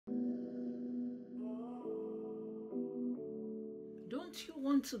Don't you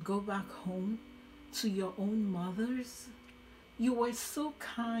want to go back home to your own mothers? You were so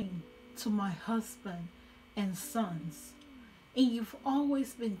kind to my husband and sons, and you've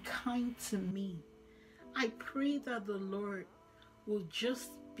always been kind to me. I pray that the Lord will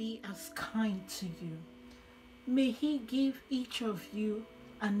just be as kind to you. May He give each of you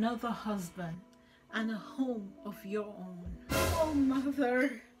another husband and a home of your own. Oh,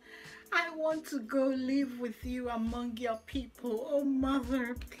 Mother, I want to go live with you among your people. Oh,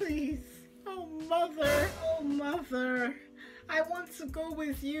 Mother, please. Oh, Mother. Oh, Mother. I want to go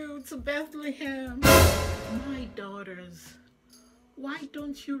with you to Bethlehem. My daughters, why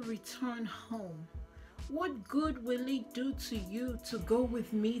don't you return home? What good will it do to you to go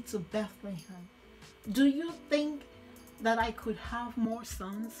with me to Bethlehem? Do you think that I could have more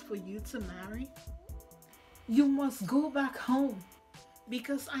sons for you to marry? You must go back home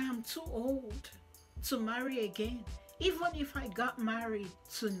because I am too old to marry again. Even if I got married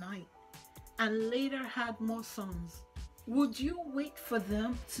tonight and later had more sons, would you wait for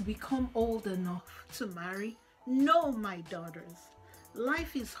them to become old enough to marry? No, my daughters.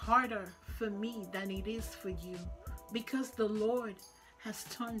 Life is harder for me than it is for you because the Lord has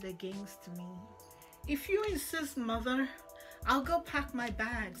turned against me. If you insist, Mother, I'll go pack my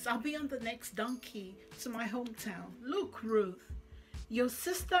bags. I'll be on the next donkey to my hometown. Look, Ruth, your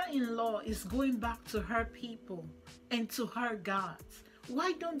sister-in-law is going back to her people and to her gods.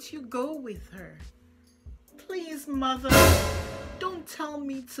 Why don't you go with her? Please, Mother, don't tell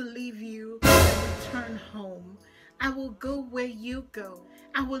me to leave you and return home. I will go where you go.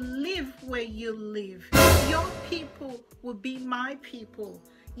 I will live where you live. Your people will be my people.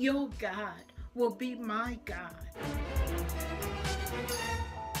 Your God will be my God.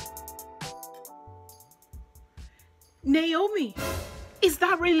 Naomi, is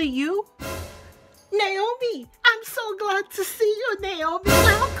that really you? Naomi, I'm so glad to see you, Naomi.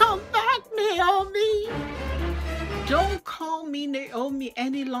 Welcome back, Naomi. Don't call me Naomi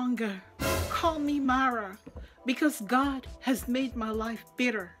any longer. Call me Mara, because God has made my life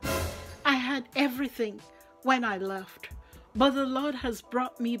bitter. I had everything when I left, but the Lord has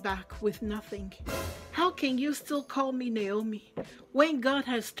brought me back with nothing. How can you still call me Naomi when God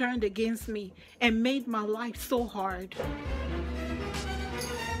has turned against me and made my life so hard?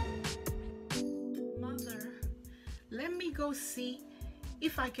 Mother, let me go see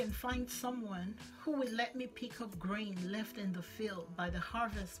if I can find someone who will let me pick up grain left in the field by the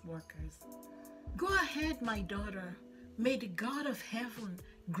harvest workers. Go ahead, my daughter. May the God of heaven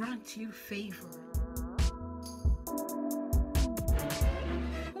grant you favor.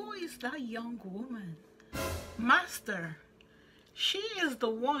 Who is that young woman? Master, she is the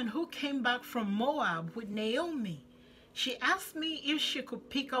one who came back from Moab with Naomi. She asked me if she could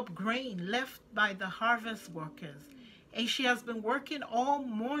pick up grain left by the harvest workers, and she has been working all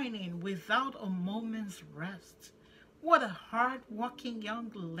morning without a moment's rest. What a hard-working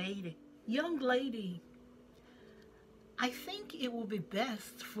young lady. Young lady, I think it will be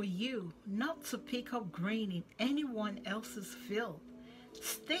best for you not to pick up grain in anyone else's field.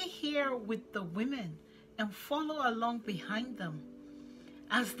 Stay here with the women and follow along behind them.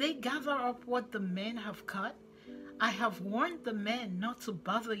 As they gather up what the men have cut, I have warned the men not to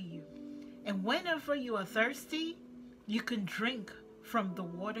bother you. And whenever you are thirsty, you can drink from the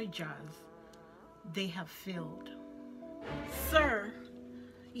water jars they have filled. Sir,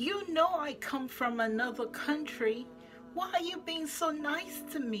 you know I come from another country. Why are you being so nice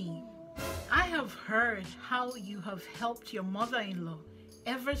to me? I have heard how you have helped your mother-in-law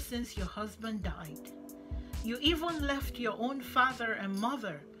ever since your husband died. You even left your own father and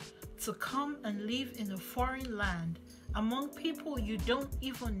mother to come and live in a foreign land among people you don't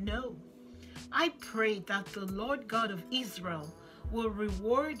even know. I pray that the Lord God of Israel will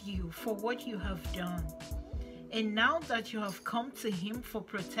reward you for what you have done. And now that you have come to Him for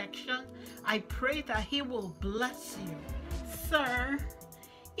protection, I pray that He will bless you. Sir,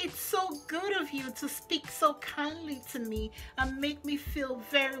 it's so good of you to speak so kindly to me and make me feel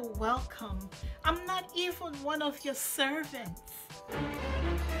very welcome. I'm not even one of your servants.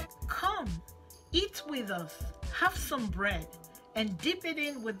 Come, eat with us, have some bread, and dip it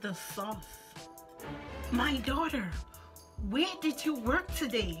in with the sauce. My daughter, where did you work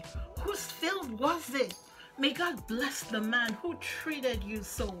today? Whose field was it? May God bless the man who treated you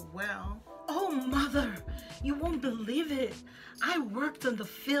so well. Oh, Mother, you won't believe it. I worked in the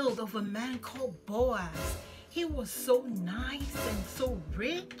field of a man called Boaz. He was so nice and so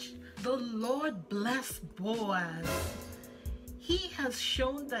rich. The Lord bless Boaz. He has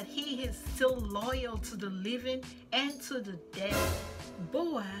shown that he is still loyal to the living and to the dead.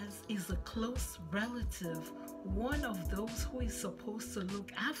 Boaz is a close relative, one of those who is supposed to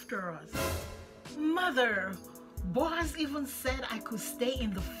look after us. Mother, Boaz even said I could stay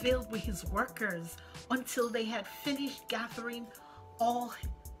in the field with his workers until they had finished gathering all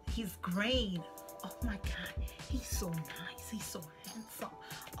his grain. Oh my God, he's so nice, he's so handsome.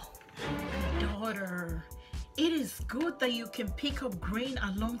 Oh, my daughter, it is good that you can pick up grain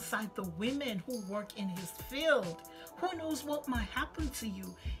alongside the women who work in his field. Who knows what might happen to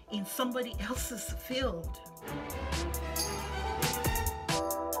you in somebody else's field?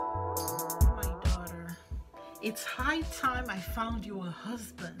 My daughter, it's high time I found you a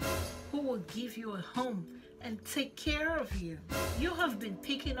husband who will give you a home and take care of you. You have been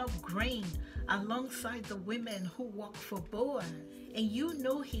picking up grain alongside the women who work for Boaz, and you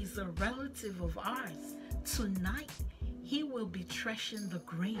know he's a relative of ours. Tonight, he will be threshing the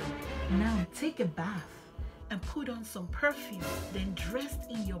grain. Now take a bath and put on some perfume, then dress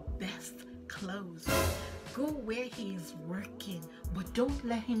in your best clothes. Go where he is working, but don't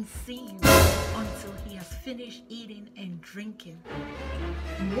let him see you until he has finished eating and drinking.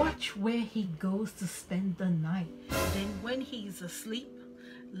 Watch where he goes to spend the night. Then when he is asleep,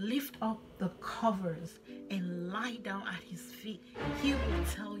 lift up the covers and lie down at his feet. He will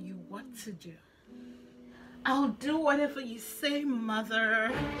tell you what to do. I'll do whatever you say,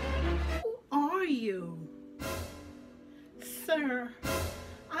 Mother. Who are you? Sir,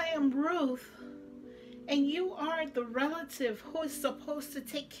 I am Ruth, and you are the relative who is supposed to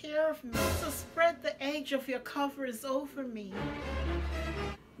take care of me. So spread the edge of your covers over me.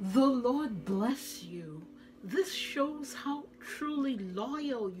 The Lord bless you. This shows how truly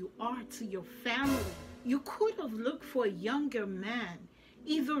loyal you are to your family. You could have looked for a younger man,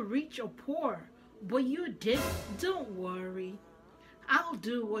 either rich or poor, but you didn't. Don't worry. I'll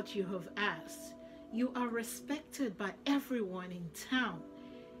do what you have asked. You are respected by everyone in town.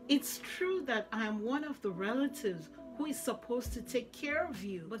 It's true that I am one of the relatives who is supposed to take care of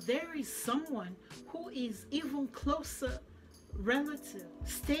you, but there is someone who is even closer relative.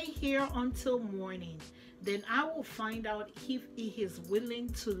 Stay here until morning. Then I will find out if he is willing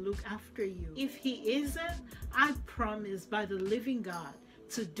to look after you. If he isn't, I promise by the living God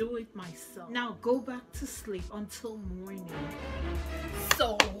to do it myself. Now go back to sleep until morning.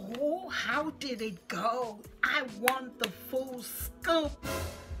 So, how did it go? I want the full scoop.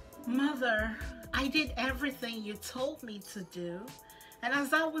 Mother, I did everything you told me to do. And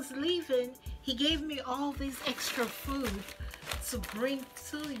as I was leaving, he gave me all this extra food to bring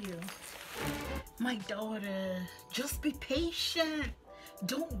to you. My daughter, just be patient.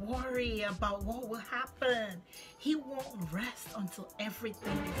 Don't worry about what will happen. He won't rest until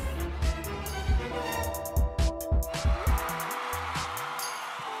everything is